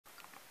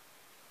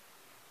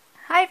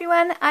Hi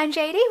everyone, I'm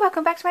JD,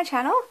 welcome back to my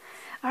channel.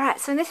 Alright,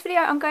 so in this video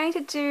I'm going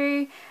to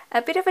do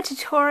a bit of a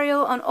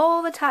tutorial on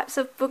all the types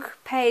of book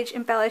page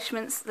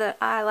embellishments that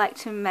I like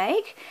to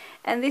make,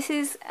 and this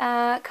is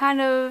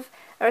kind of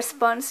a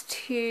response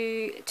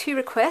to two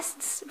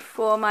requests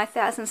for my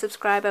 1,000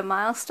 subscriber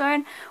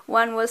milestone.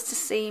 One was to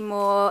see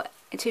more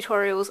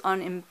tutorials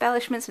on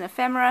embellishments and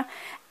ephemera,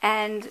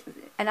 and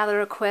another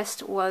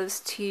request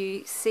was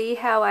to see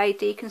how I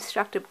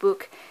deconstruct a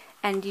book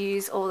and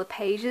use all the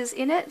pages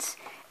in it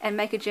and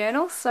make a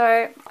journal.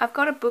 So I've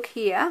got a book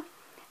here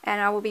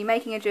and I will be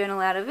making a journal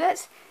out of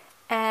it,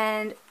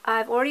 and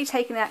I've already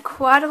taken out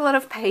quite a lot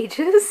of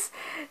pages,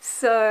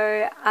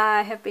 so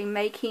I have been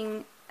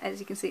making, as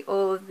you can see,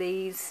 all of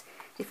these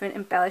different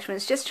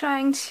embellishments, just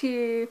trying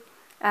to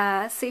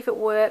see if it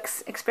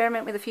works,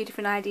 experiment with a few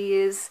different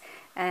ideas,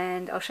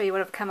 and I'll show you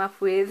what I've come up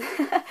with.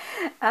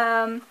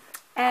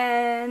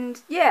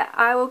 And yeah,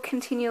 I will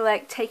continue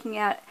like taking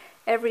out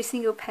every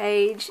single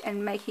page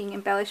and making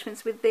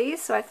embellishments with these.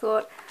 So I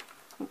thought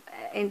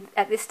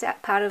at this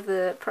part of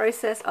the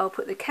process I'll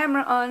put the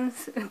camera on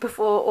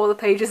before all the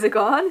pages are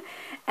gone,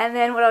 and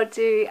then what I'll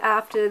do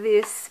after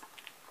this,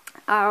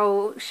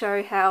 I'll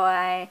show how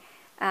I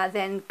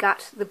then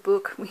gut the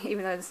book,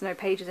 even though there's no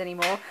pages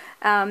anymore,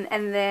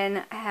 and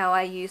then how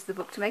I use the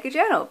book to make a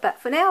journal. But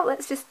for now,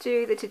 let's just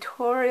do the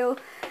tutorial.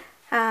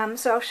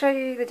 So I'll show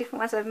you the different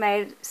ones I've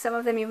made. Some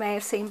of them you may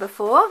have seen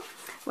before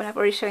when I've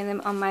already shown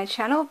them on my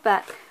channel,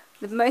 but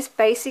the most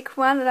basic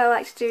one that I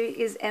like to do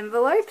is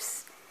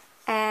envelopes,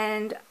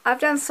 and I've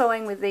done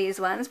sewing with these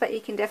ones, but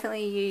you can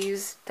definitely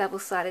use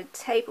double-sided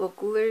tape or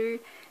glue,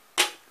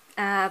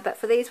 but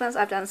for these ones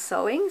I've done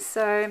sewing.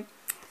 So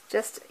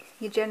just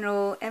your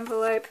general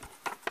envelope,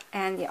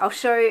 and yeah, I'll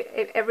show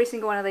every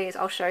single one of these.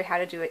 I'll show how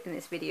to do it in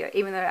this video,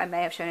 even though I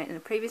may have shown it in a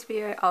previous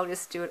video. I'll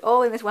just do it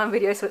all in this one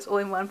video, so it's all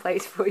in one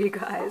place for you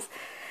guys.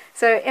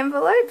 So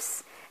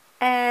envelopes,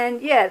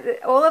 and yeah,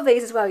 all of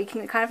these as well, you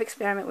can kind of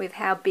experiment with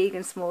how big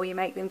and small you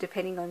make them,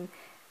 depending on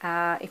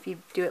if you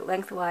do it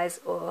lengthwise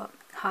or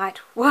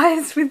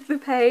height-wise with the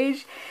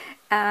page.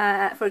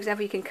 For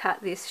example, you can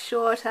cut this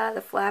shorter,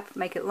 the flap,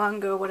 make it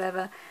longer or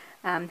whatever,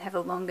 have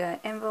a longer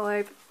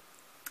envelope.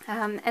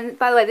 And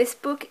by the way, this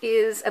book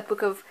is a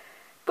book of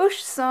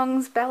bush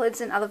songs, ballads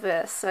and other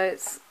verse, so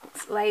it's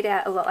laid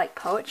out a lot like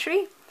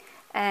poetry,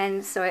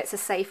 and so it's a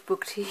safe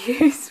book to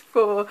use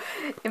for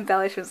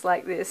embellishments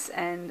like this.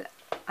 And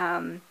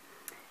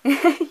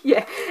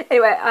yeah,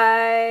 anyway,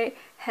 I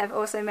have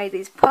also made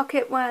these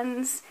pocket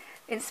ones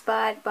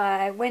inspired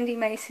by Wendy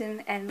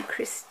Mason and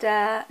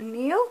Krista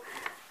Neal.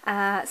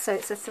 So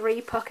it's a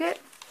 3-pocket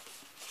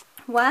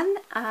one.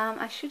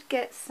 I should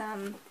get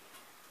some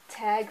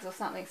tags or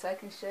something so I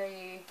can show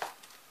you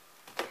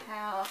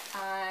how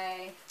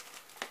I...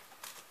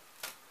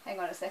 Hang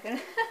on a second.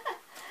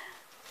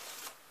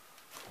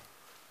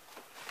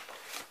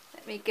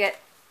 Let me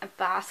get a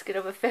basket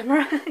of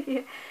ephemera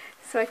here,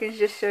 so I can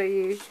just show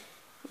you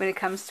when it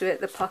comes to it,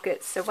 the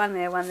pockets. So one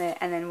there,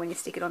 and then when you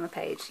stick it on the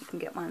page you can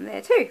get one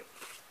there too.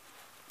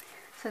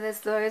 So there's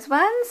those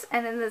ones,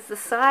 and then there's the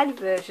side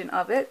version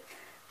of it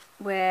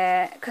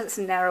where, because it's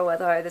narrower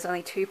though, there's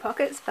only 2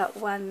 pockets, but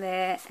one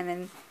there and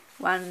then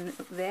one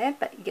there,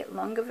 but you get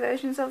longer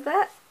versions of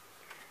that.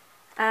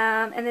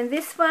 And then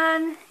this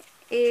one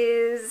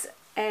is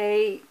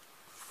a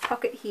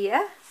pocket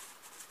here,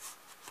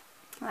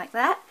 like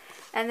that,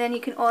 and then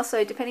you can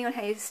also, depending on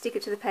how you stick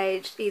it to the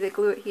page, either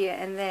glue it here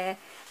and there,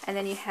 and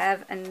then you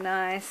have a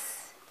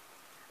nice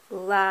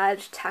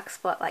large tuck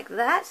spot like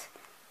that,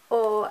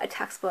 or a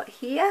tuck spot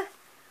here,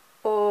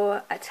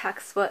 or a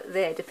tuck spot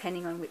there,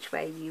 depending on which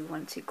way you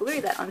want to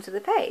glue that onto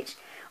the page.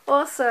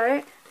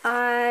 Also,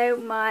 I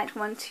might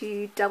want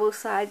to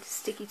double-side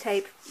sticky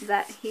tape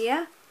that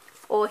here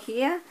or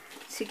here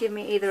to give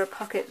me either a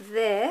pocket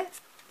there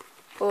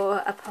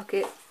or a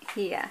pocket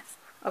here.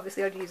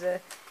 Obviously I'd use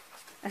a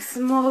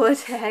smaller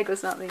tag or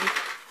something,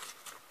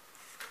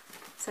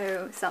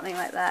 so something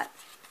like that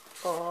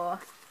or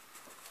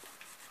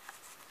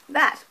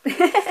that.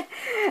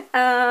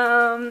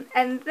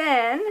 And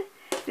then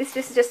this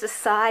is just a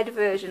side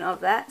version of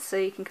that, so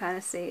you can kind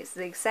of see it's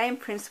the same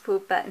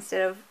principle, but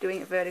instead of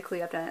doing it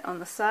vertically I've done it on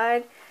the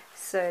side,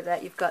 so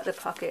that you've got the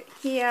pocket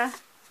here,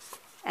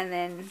 and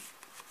then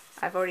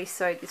I've already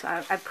sewed this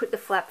one. I put the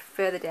flap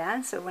further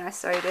down, so when I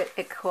sewed it,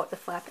 it caught the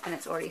flap and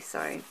it's already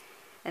sewn.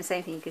 And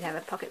same thing, you could have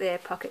a pocket there,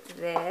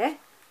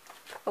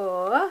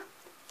 or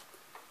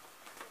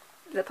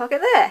the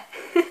pocket there.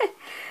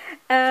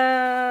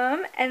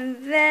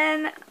 And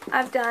then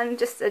I've done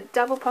just a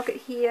double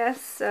pocket here,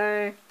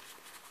 so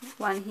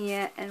one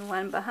here and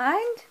one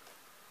behind,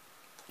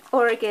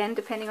 or again,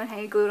 depending on how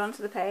you glue it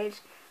onto the page,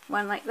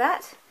 one like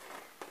that.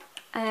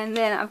 And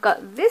then I've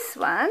got this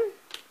one,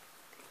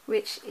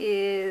 which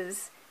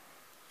is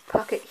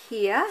pocket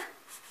here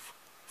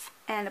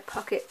and a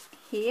pocket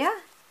here,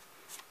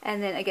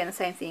 and then again the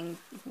same thing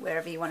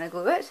wherever you want to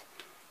glue it.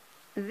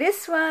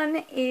 This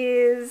one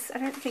is, I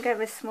don't think I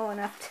have a small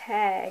enough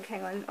tag.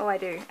 Hang on. Oh, I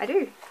do,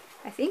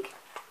 I think.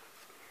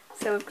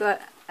 So we've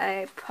got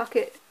a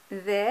pocket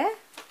there,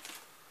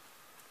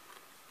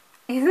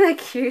 Isn't that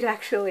cute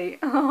actually?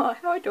 Oh,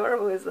 how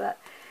adorable is that?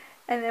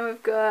 And then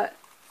we've got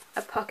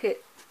a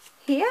pocket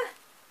here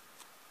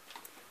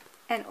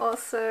and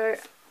also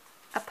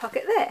a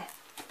pocket there.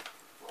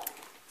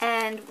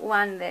 And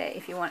one there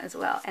if you want as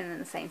well, and then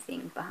the same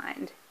thing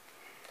behind.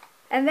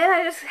 And then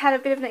I just had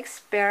a bit of an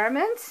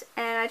experiment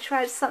and I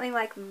tried something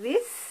like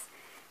this,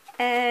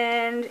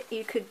 and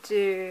you could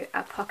do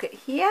a pocket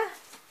here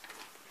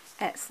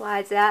and it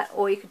slides out,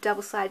 or you could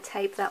double side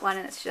tape that one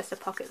and it's just a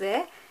pocket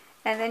there.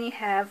 And then you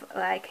have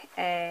like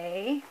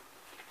a,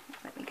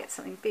 let me get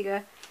something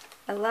bigger,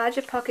 a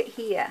larger pocket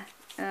here,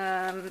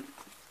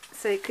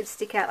 so it could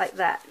stick out like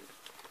that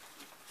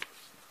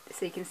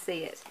so you can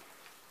see it,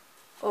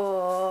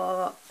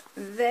 or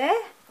there,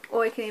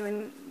 or you can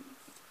even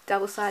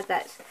double side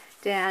that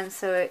down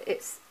so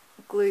it's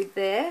glued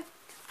there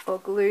or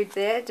glued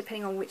there,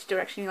 depending on which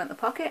direction you want the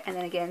pocket, and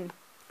then again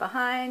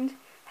behind,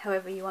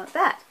 however you want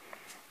that.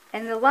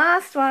 And the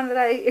last one that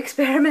I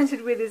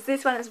experimented with is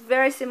this one. It's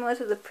very similar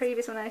to the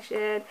previous one I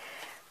shared,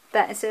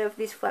 but instead of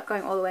this flap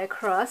going all the way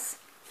across,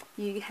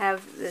 you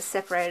have the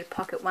separated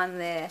pocket one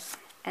there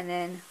and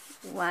then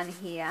one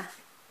here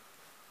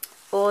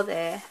or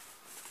there,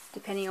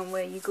 depending on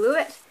where you glue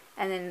it,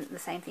 and then the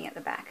same thing at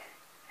the back.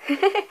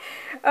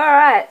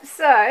 Alright,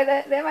 so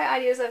they're my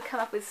ideas I've come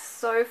up with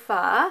so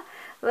far.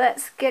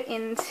 Let's get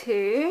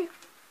into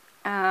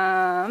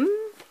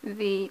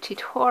the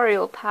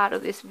tutorial part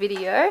of this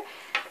video.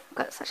 I've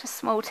got such a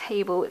small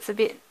table, it's a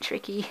bit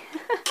tricky.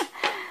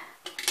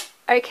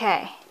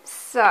 Okay,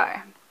 so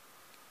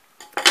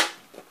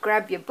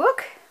grab your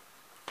book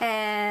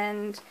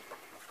and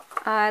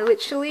I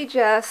literally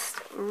just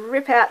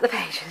rip out the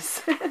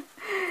pages.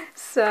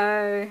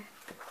 So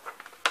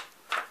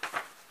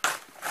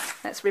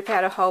let's rip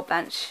out a whole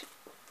bunch.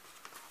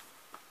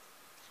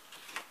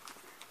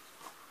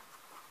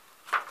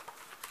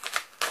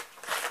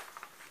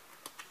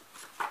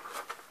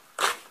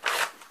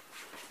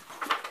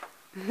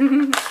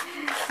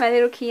 My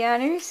little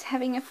Keanu's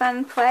having a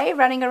fun play,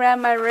 running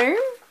around my room.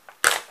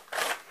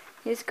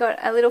 He's got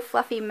a little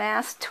fluffy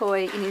mouse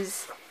toy in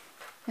his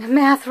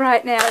mouth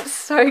right now. It's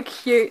so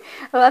cute.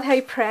 I love how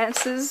he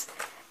prances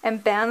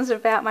and bounds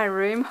about my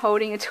room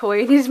holding a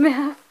toy in his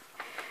mouth.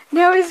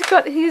 Now he's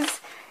got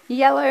his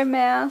yellow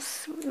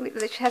mouse,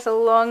 which has a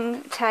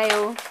long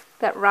tail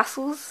that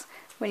rustles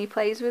when he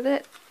plays with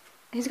it.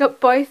 He's got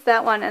both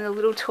that one and the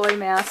little toy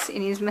mouse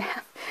in his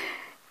mouth.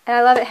 And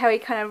I love it how he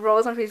kind of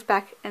rolls onto his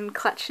back and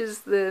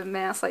clutches the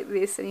mouse like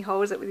this and he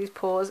holds it with his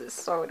paws. It's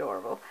so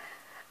adorable.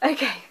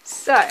 Okay,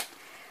 so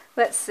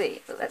let's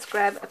see. Let's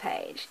grab a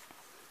page.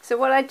 So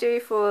what I do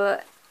for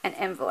an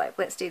envelope,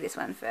 let's do this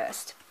one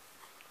first.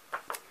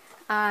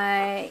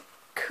 I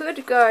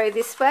could go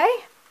this way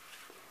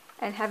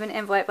and have an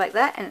envelope like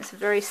that, and it's a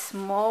very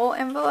small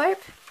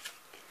envelope,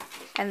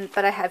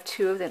 but I have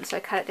two of them, so I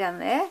cut it down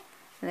there,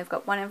 and they've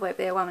got one envelope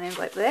there, one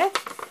envelope there.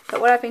 But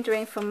what I've been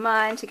doing for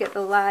mine to get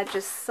the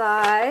largest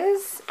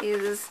size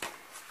is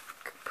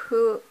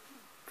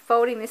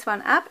folding this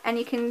one up, and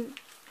you can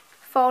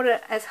fold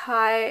it as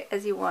high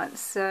as you want.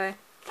 So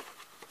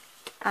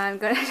I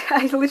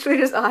literally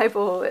just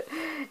eyeball it,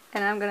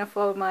 and I'm going to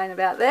fold mine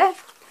about there,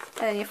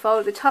 and then you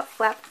fold the top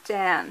flap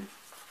down.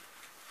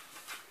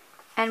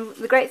 And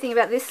the great thing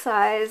about this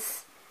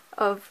size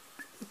of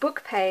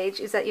book page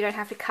is that you don't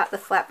have to cut the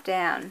flap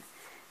down.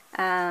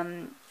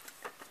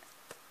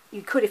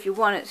 You could if you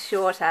want it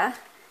shorter,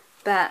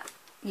 but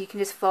you can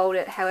just fold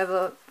it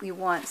however you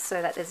want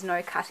so that there's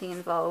no cutting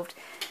involved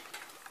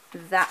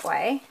that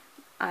way.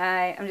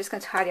 I'm just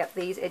going to tidy up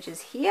these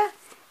edges here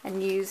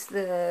and use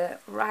the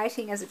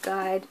writing as a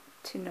guide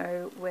to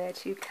know where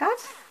to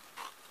cut.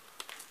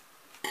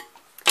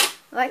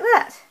 Like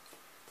that.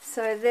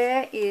 So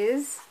there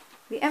is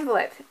the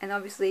envelope, and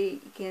obviously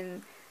you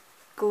can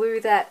glue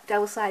that,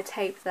 double side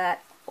tape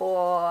that,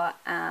 or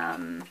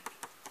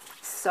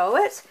sew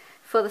it.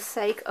 For the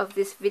sake of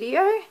this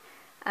video,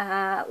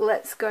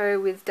 let's go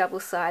with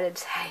double-sided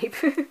tape.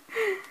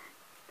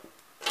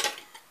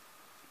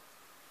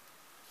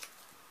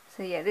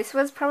 So yeah, this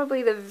was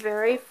probably the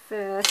very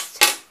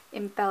first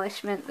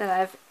embellishment that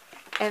I've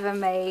ever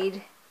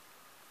made.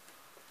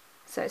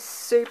 So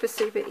super,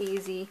 super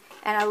easy.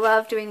 And I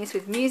love doing this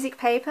with music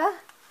paper,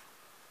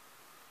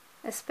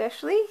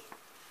 especially.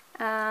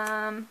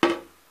 And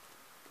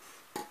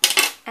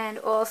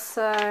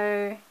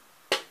also,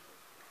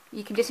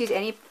 you can just use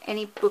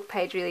any book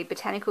page really,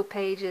 botanical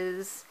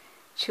pages,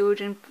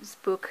 children's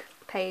book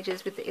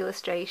pages with the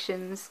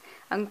illustrations.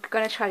 I'm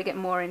going to try to get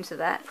more into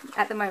that.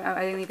 At the moment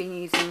I've only been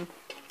using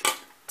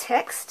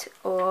text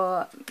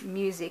or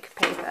music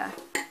paper.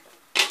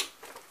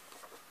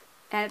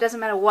 And it doesn't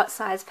matter what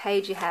size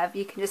page you have,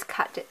 you can just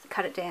cut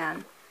it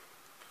down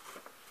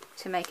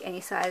to make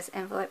any size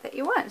envelope that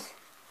you want.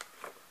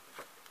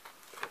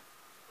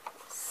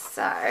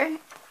 So,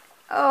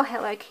 oh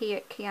hello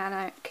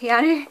Keanu.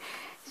 Keanu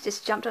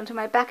just jumped onto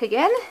my back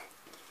again,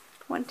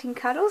 wanting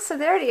cuddles. So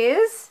there it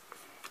is.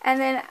 And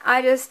then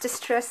I just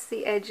distress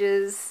the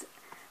edges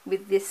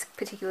with this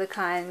particular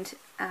kind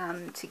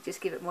to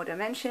just give it more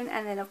dimension.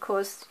 And then of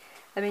course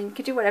I mean, you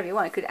could do whatever you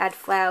want. You could add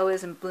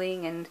flowers and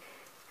bling, and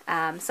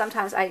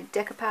sometimes I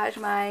decoupage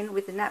mine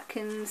with the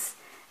napkins.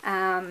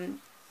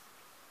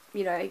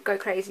 You know, go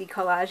crazy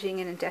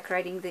collaging and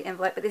decorating the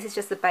envelope, but this is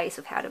just the base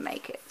of how to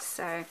make it.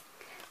 So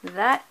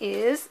that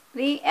is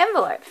the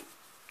envelope.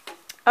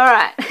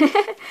 Alright,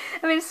 I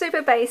mean,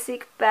 super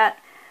basic, but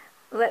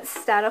let's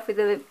start off with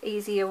the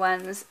easier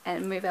ones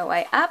and move our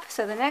way up.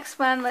 So the next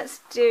one,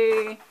 let's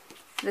do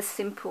the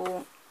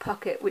simple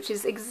pocket, which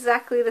is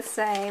exactly the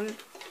same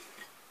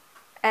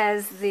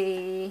as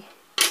the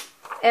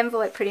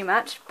envelope pretty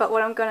much, but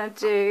what I'm going to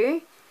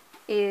do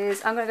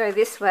is I'm going to go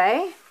this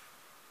way,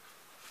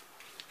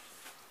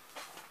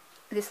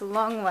 this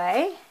long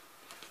way,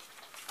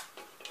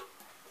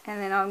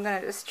 and then I'm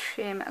going to just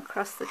trim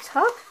across the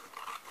top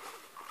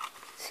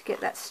to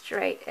get that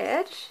straight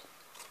edge,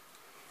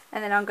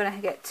 and then I'm going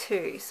to get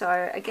two.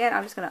 So again,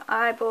 I'm just going to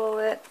eyeball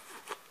it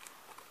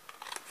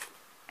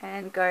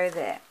and go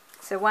there.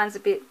 So one's a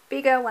bit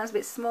bigger, one's a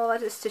bit smaller,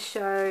 just to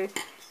show,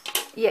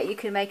 yeah, you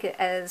can make it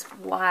as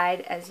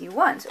wide as you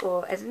want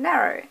or as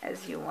narrow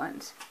as you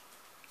want.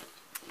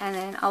 And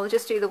then I'll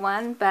just do the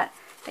one, but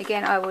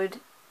again, I would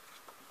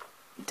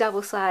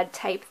double side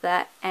tape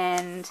that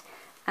and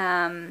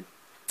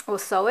or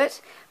sew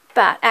it.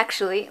 But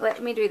actually,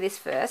 let me do this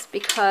first,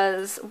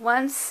 because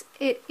once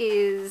it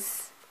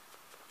is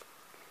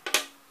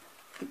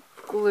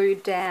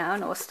glued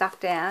down or stuck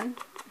down,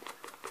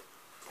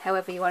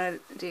 however you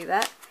want to do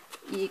that,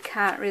 you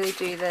can't really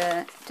do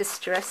the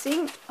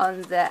distressing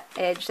on the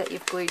edge that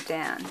you've glued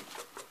down.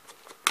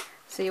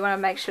 So you want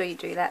to make sure you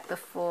do that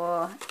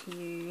before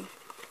you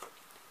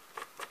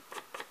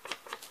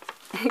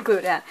glue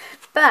it down.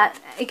 But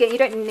again, you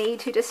don't need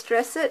to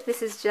distress it.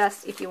 This is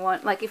just if you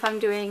want, like if I'm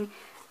doing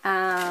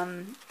the,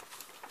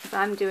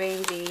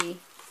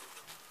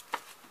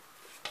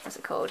 what's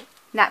it called,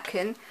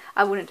 napkin,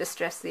 I wouldn't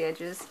distress the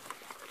edges.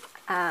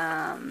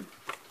 And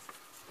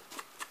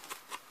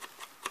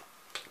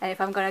if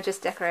I'm going to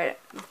just decorate it,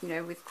 you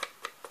know, with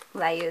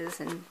layers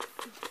and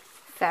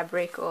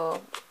fabric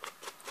or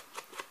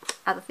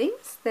other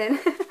things, then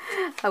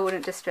I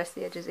wouldn't distress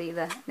the edges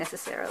either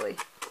necessarily.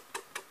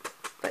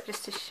 But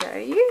just to show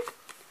you,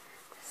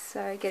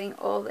 so getting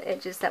all the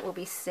edges that will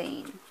be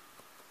seen.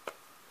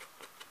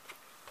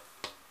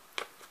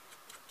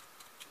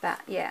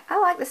 But yeah, I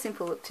like the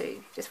simple look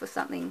too, just for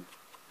something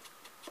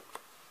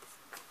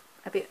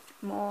a bit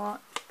more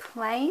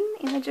plain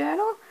in the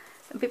journal,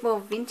 a bit more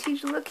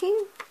vintage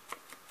looking.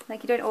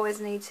 Like you don't always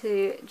need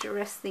to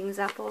dress things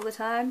up all the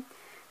time.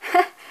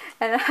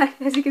 And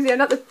as you can see, I'm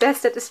not the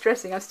best at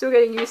distressing. I'm still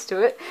getting used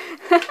to it.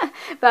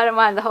 But I don't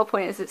mind, the whole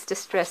point is it's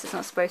distress. It's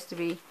not supposed to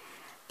be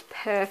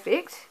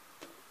perfect.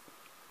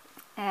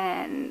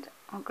 And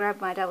I'll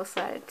grab my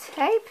double-sided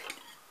tape.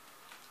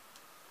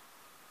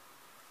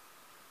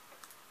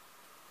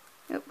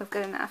 Oh, we've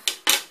got enough.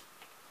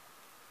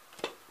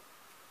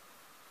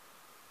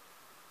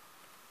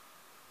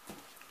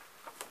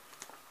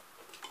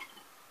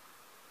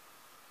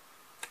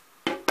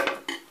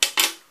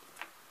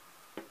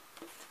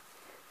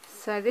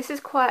 So this is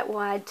quite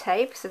wide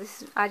tape, so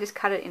this is, I just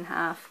cut it in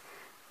half,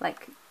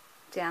 like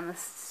down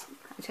this,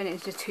 I turn it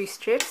into 2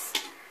 strips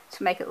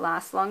to make it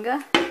last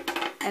longer,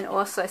 and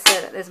also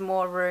so that there's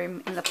more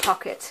room in the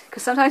pocket,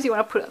 because sometimes you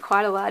want to put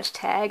quite a large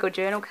tag or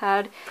journal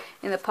card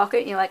in the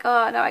pocket and you're like,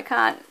 oh no, I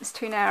can't, it's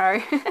too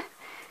narrow.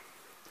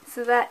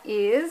 So that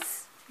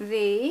is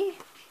the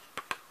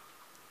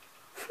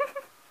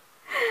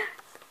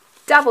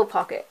double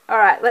pocket.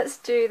 Alright, let's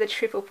do the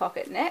triple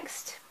pocket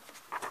next,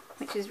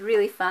 which is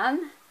really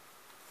fun.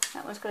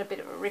 That one's got a bit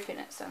of a rip in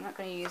it, so I'm not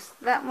going to use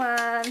that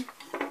one.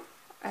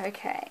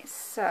 Okay,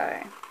 so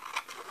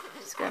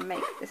just going to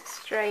make this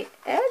straight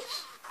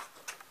edge.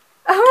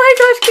 Oh my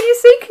gosh, can you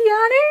see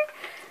Keanu?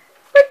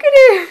 Look at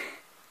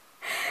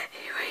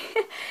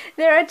him.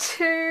 There are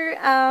 2,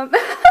 hi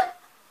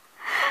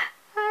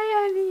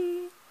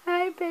honey,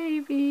 hi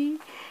baby,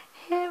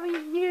 how are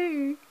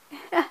you?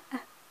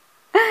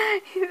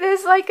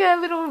 There's like a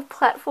little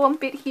platform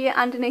bit here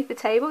underneath the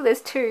table.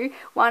 There's 2,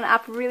 one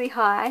up really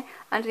high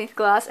underneath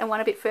glass and one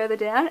a bit further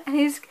down, and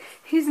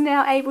he's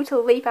now able to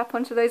leap up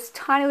onto those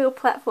tiny little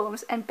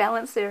platforms and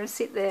balance there and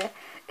sit there.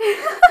 They're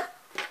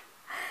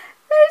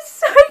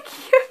so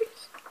cute.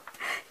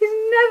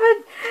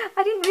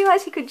 I didn't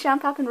realise he could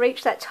jump up and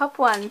reach that top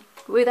one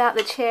without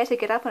the chair to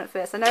get up on it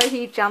first. I know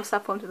he jumps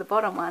up onto the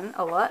bottom one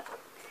a lot,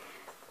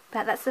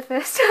 but that's the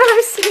first time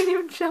I've seen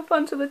him jump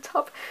onto the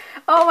top.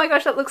 Oh my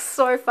gosh, that looks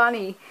so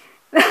funny.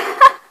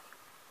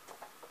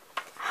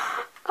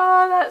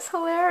 Oh, that's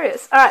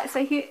hilarious. Alright,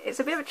 so here, it's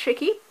a bit of a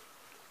tricky.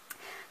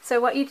 So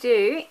what you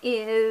do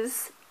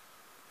is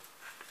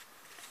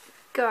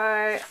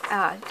go,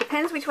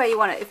 depends which way you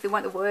want it, if you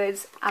want the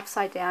words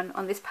upside down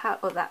on this part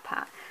or that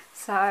part.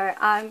 So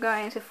I'm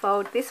going to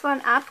fold this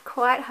one up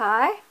quite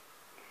high,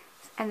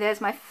 and there's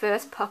my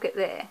first pocket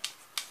there.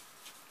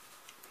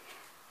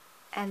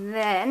 And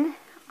then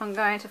I'm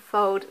going to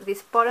fold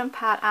this bottom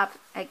part up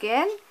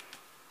again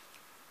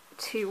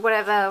to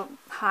whatever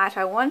height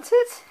I want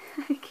it.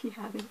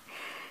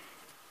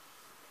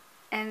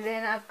 And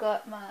then I've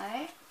got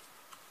my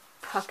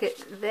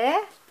pocket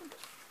there,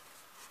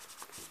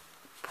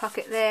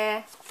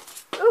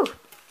 ooh,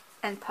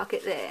 and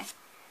pocket there.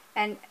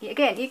 And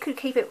again, you could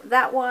keep it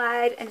that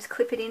wide and just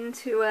clip it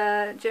into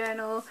a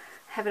journal,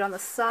 have it on the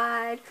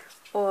side,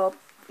 or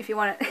if you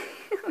want it,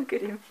 look at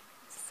him,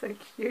 so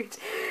cute.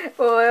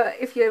 Or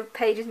if your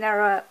page is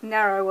narrower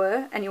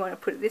and you want to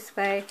put it this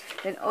way,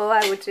 then all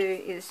I would do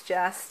is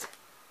just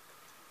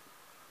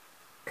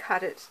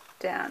cut it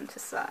down to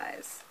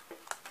size,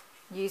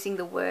 using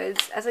the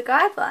words as a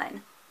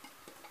guideline.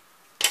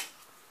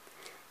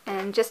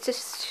 And just to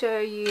show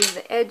you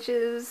the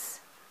edges,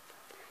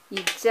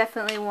 you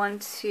definitely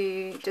want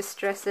to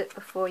distress it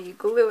before you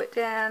glue it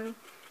down,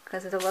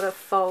 because there's a lot of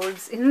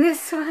folds in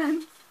this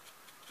one.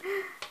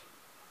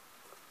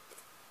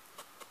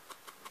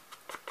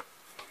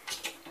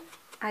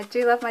 I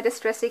do love my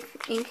distress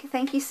ink.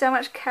 Thank you so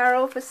much,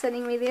 Carol, for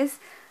sending me this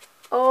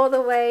all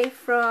the way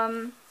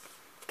from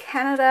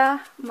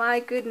Canada. My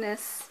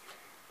goodness,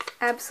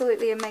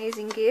 absolutely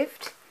amazing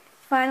gift.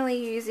 Finally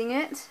using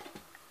it.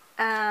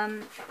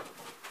 And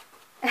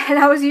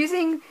I was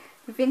using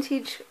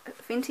vintage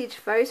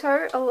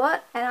photo a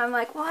lot, and I'm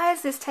like, why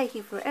is this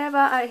taking forever?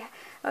 I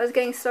was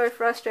getting so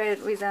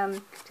frustrated with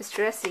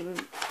distressing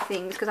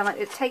things, because I'm like,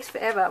 it takes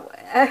forever.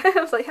 I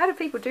was like, how do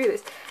people do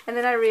this? And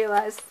then I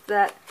realized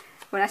that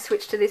when I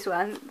switched to this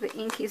one, the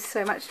ink is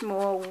so much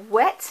more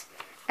wet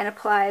and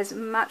applies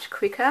much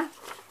quicker,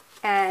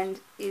 and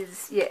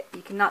is, yeah,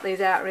 you can nut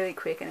these out really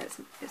quick, and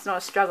it's not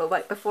a struggle.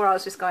 Like before, I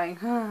was just going,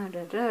 oh,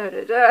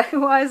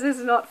 why is this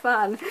not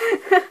fun?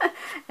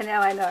 And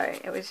now I know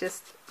it was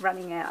just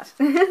running out.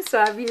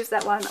 So I've used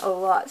that one a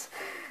lot.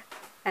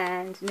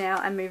 And now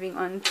I'm moving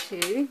on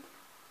to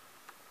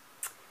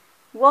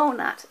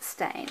Walnut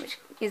Stain, which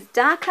is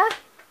darker,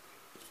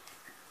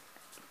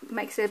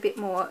 makes it a bit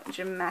more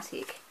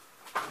dramatic.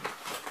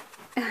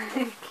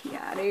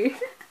 Keanu.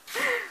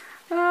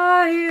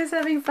 Oh, he is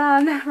having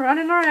fun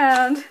running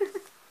around.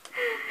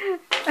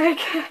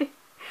 Okay,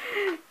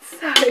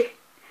 so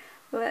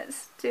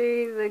let's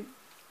do the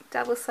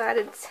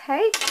double-sided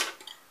tape.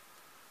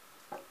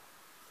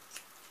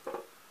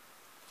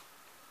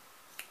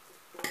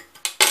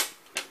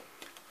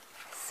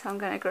 So I'm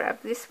going to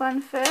grab this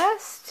one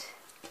first.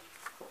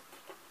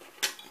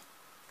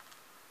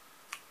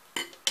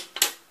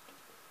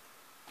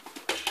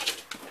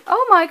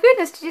 Oh my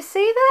goodness, did you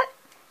see that?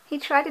 He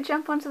tried to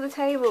jump onto the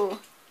table.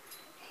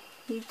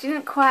 He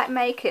didn't quite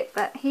make it,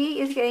 but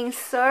he is getting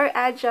so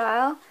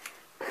agile.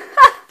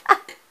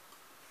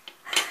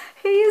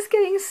 He is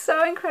getting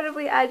so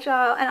incredibly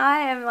agile, and I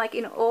am like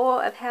in awe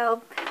of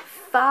how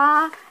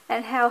far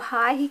and how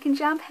high he can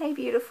jump. Hey,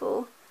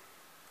 beautiful.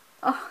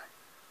 Oh,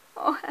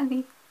 oh,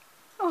 honey.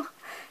 Oh,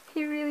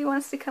 he really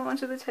wants to come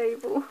onto the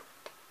table.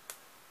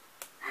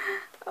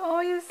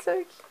 Oh, you're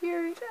so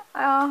cute.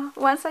 Oh,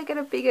 once I get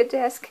a bigger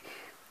desk,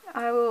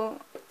 I will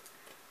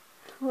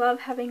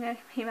love having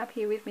him up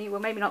here with me. Well,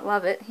 maybe not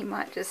love it. He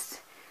might just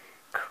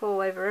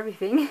crawl over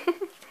everything.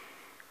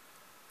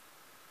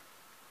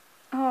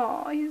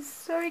 Oh, he's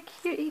so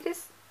cute.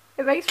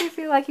 It makes me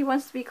feel like he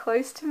wants to be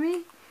close to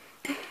me.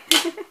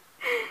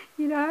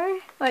 You know,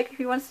 like if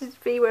he wants to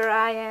be where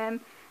I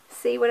am,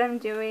 see what I'm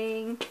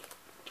doing.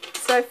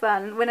 So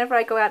fun. Whenever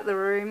I go out of the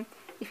room,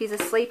 if he's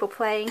asleep or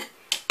playing,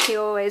 he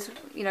always,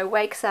 you know,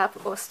 wakes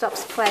up or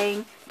stops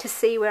playing to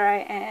see where I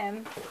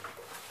am.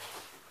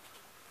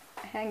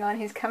 Hang on,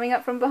 he's coming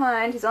up from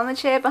behind. He's on the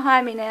chair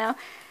behind me now.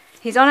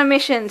 He's on a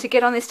mission to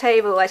get on this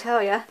table, I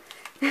tell ya.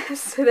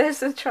 So there's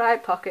the try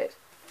pocket.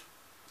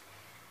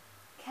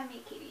 Come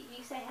here, kitty.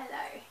 You say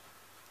hello.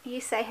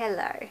 You say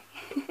hello.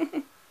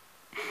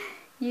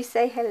 You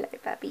say hello,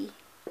 Bubby.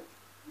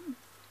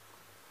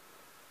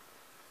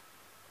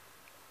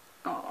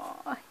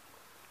 Oh,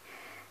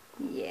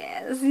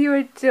 yes, you're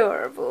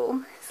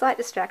adorable. Slight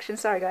distraction,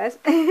 sorry guys.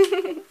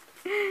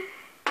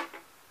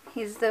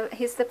 He's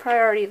the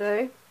priority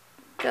though.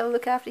 Gotta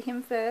look after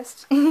him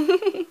first.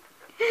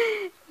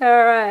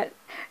 Alright,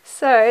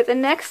 so the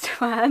next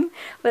one,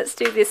 let's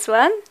do this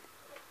one.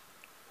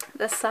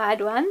 The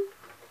side one.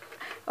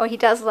 Oh, he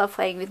does love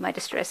playing with my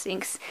distress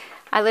inks.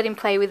 I let him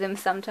play with them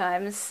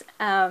sometimes.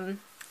 I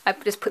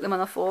just put them on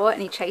the floor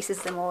and he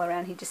chases them all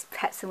around. He just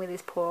pats them with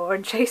his paw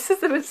and chases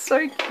them. It's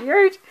so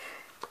cute.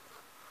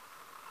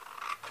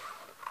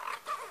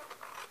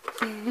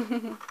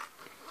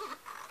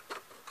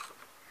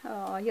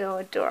 Oh,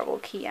 you're adorable,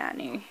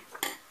 Keanu.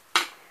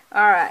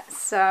 Alright,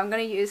 so I'm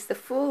going to use the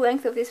full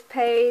length of this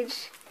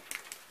page.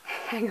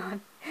 Hang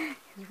on.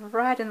 He's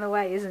right in the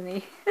way, isn't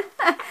he?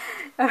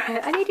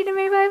 Alright, I need you to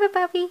move over,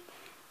 puppy.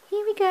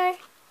 Here we go.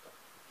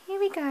 Here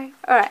we go.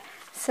 Alright,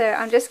 so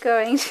I'm just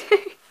going to...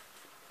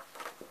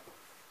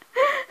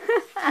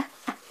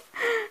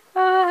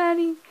 Oh,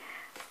 honey.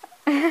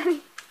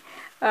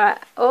 Alright,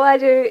 all I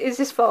do is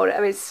just fold it.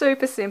 I mean, it's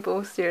super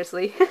simple,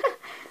 seriously.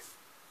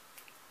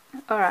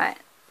 Alright,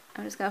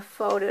 I'm just going to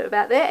fold it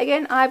about there.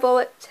 Again, eyeball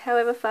it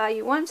however far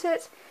you want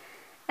it.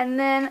 And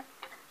then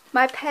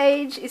my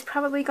page is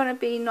probably going to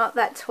be not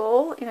that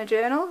tall in a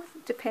journal.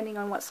 depending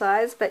on what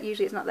size, but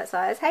usually it's not that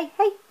size. Hey,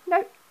 hey,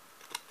 no.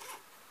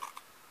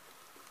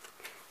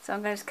 So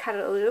I'm going to just cut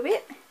it a little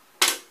bit.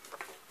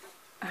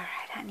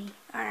 Alright, honey.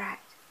 Alright.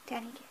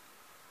 Down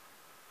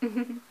you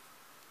get.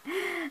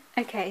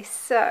 Okay,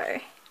 so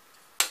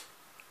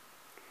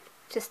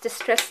just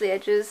distress the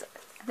edges.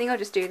 I think I'll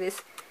just do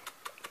this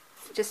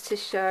just to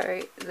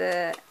show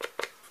the...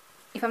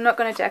 If I'm not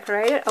going to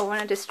decorate it, I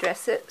want to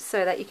distress it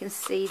so that you can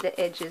see the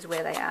edges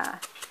where they are.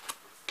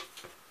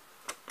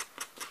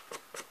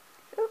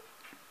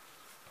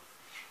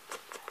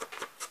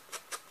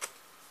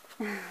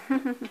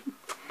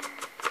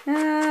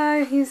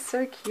 Oh, he's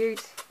so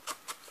cute.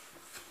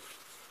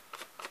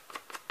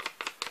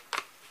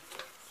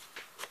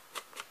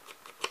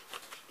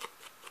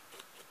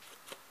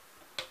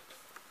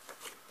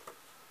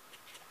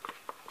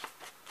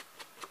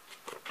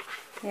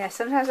 Yeah,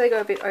 sometimes I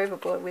go a bit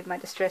overboard with my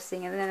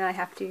distressing, and then I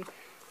have to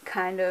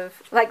kind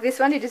of... Like this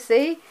one, did you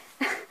see?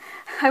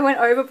 I went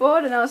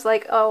overboard and I was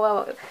like, oh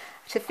well,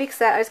 to fix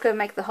that I just got to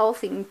make the whole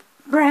thing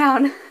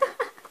brown.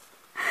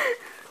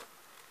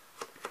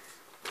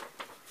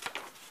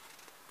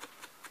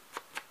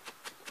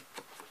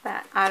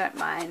 But I don't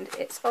mind.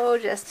 It's all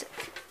just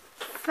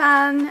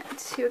fun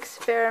to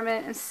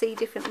experiment and see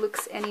different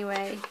looks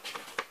anyway.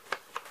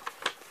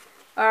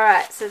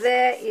 Alright, so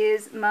there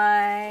is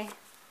my...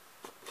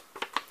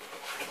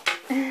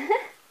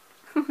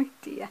 oh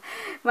dear,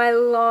 my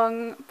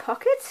long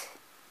pocket.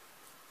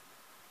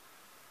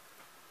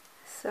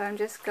 So I'm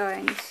just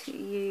going to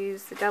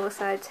use the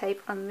double-sided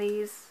tape on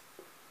these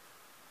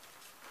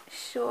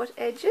short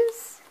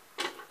edges.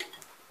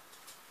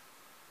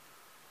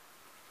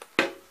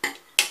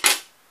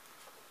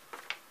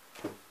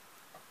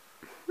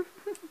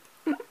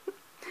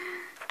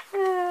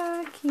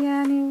 Ah,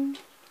 Keanu.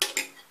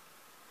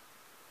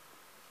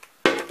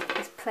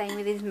 He's playing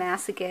with his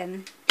mouse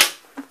again.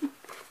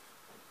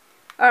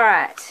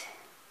 Alright,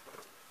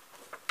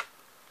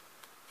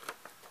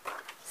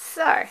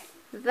 so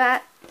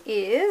that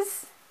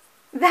is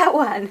that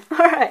one.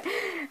 Alright,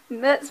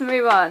 let's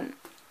move on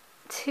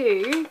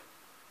to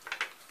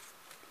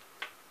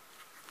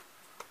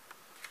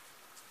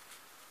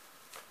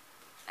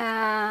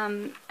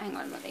hang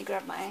on, let me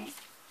grab my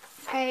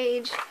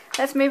page.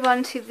 Let's move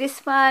on to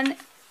this one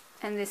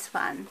and this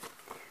one.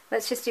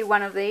 Let's just do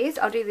one of these.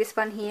 I'll do this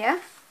one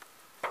here.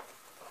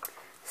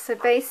 So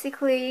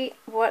basically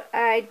what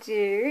I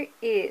do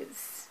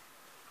is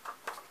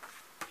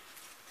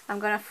I'm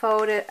going to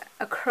fold it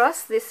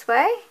across this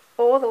way,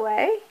 all the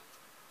way,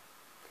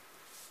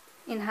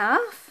 in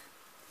half,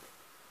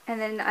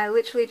 and then I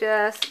literally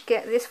just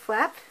get this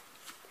flap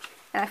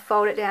and I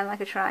fold it down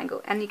like a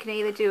triangle. And you can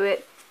either do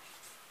it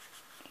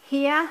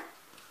here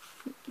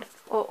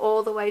or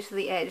all the way to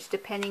the edge,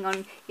 depending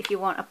on if you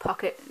want a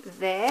pocket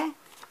there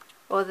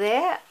or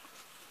there.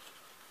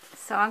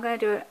 So I'm going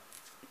to do it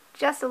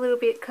just a little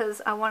bit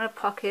because I want a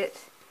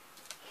pocket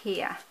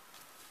here.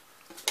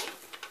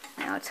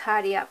 Now I'll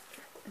tidy up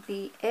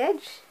the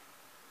edge.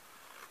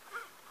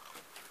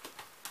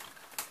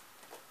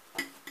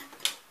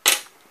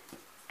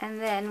 And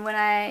then when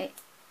I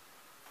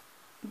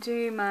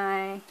do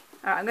my...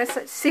 Alright, I'm going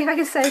to see if I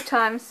can save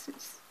time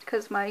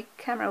because my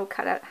camera will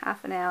cut out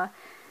half an hour.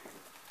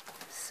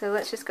 So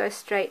let's just go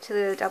straight to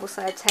the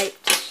double-sided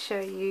tape to show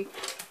you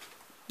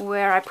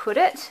where I put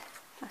it.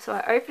 So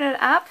I open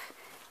it up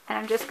and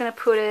I'm just going to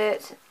put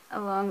it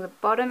along the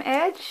bottom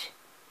edge.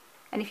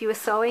 And if you were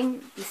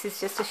sewing, this is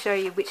just to show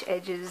you which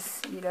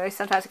edges, you know,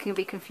 sometimes it can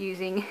be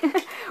confusing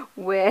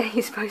where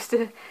you're supposed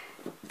to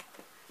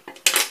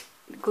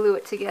glue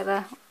it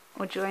together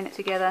or join it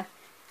together.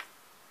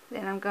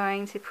 Then I'm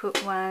going to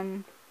put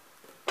one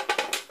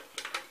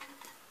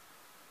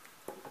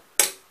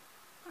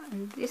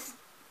on this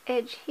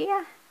edge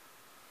here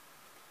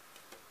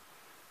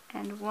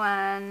and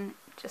one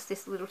just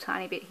this little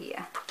tiny bit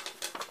here.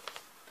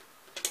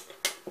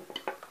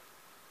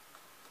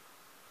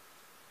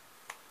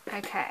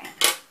 Okay,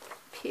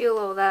 peel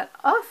all that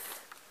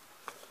off.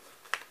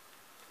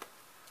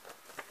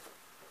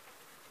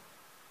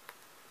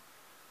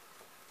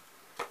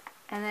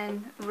 And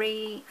then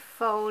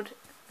refold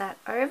that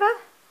over.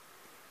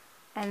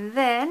 And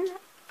then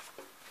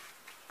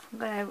I'm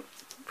going to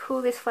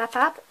pull this flap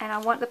up and I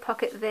want the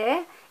pocket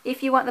there.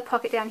 If you want the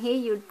pocket down here,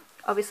 you'd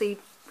obviously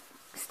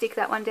stick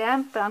that one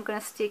down, but I'm going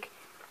to stick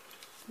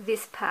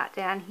this part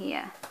down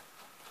here.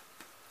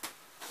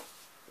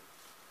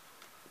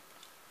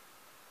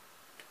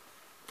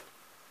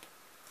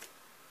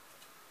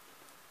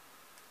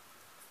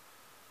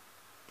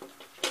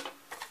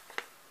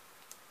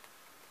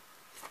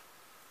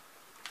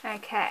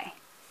 Okay,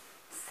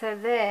 so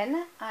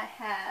then I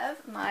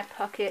have my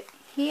pocket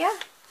here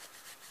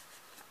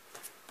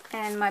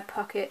and my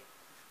pocket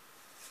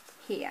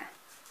here.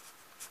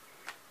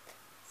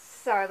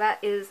 So that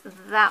is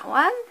that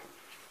one.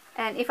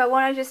 And if I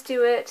want to just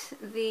do it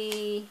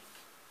the,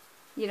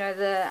 you know,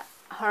 the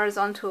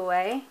horizontal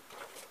way,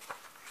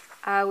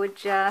 I would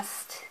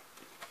just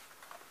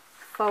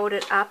fold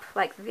it up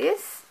like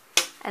this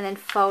and then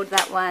fold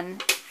that one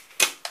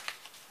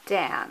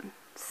down.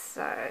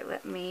 So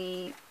let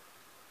me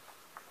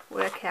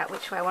work out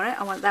which way I want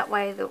it. I want that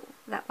way,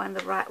 that one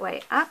the right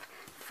way up.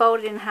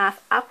 Fold it in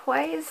half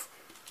upways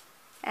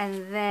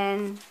and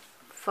then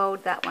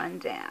fold that one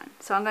down.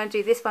 So I'm going to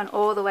do this one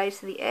all the way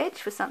to the edge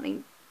for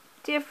something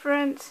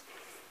different,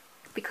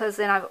 because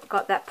then I've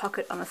got that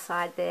pocket on the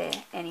side there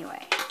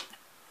anyway.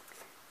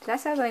 Did I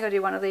say I was only going to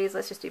do one of these?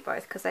 Let's just do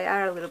both because they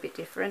are a little bit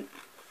different.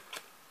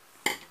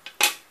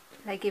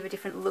 They give a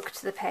different look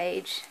to the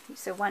page.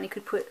 So one you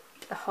could put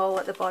a hole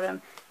at the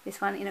bottom, this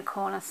one in a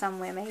corner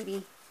somewhere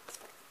maybe.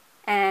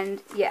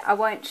 And yeah, I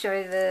won't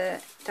show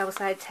the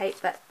double-sided tape,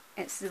 but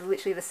it's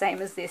literally the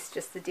same as this,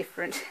 just the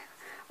different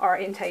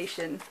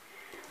orientation.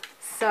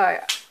 So,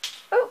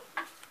 oh,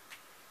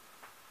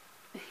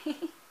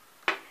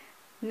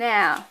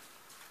 now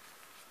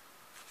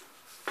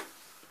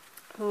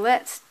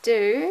let's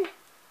do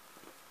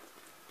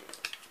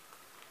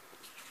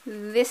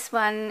this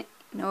one.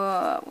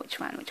 No, which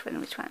one?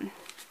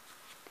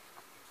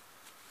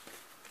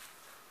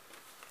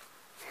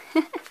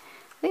 I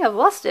think I've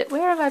lost it.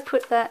 Where have I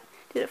put that?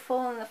 Did it fall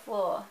on the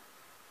floor?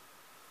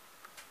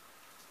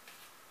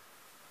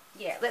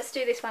 Yeah, let's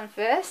do this one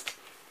first,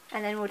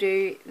 and then we'll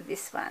do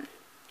this one.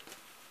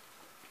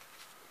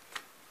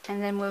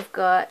 And then we've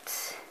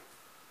got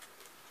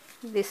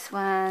this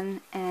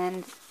one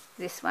and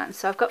this one.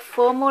 So I've got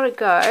 4 more to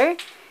go.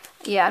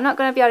 Yeah, I'm not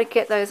going to be able to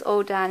get those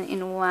all done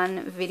in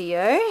one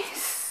video.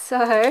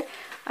 So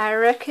I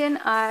reckon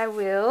I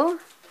will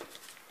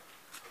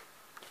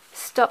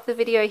stop the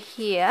video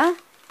here,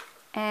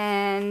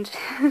 and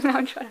now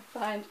I'm trying to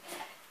find,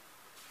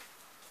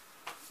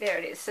 there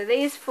it is. So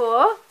these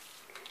 4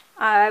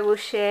 I will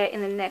share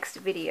in the next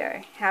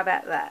video. How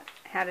about that?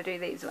 How to do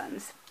these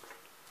ones.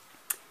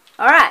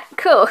 Alright,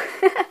 cool.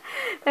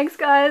 Thanks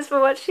guys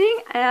for watching.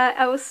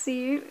 I will see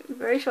you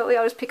very shortly.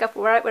 I'll just pick up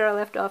right where I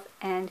left off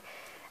and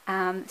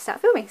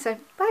start filming. So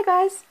bye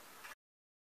guys.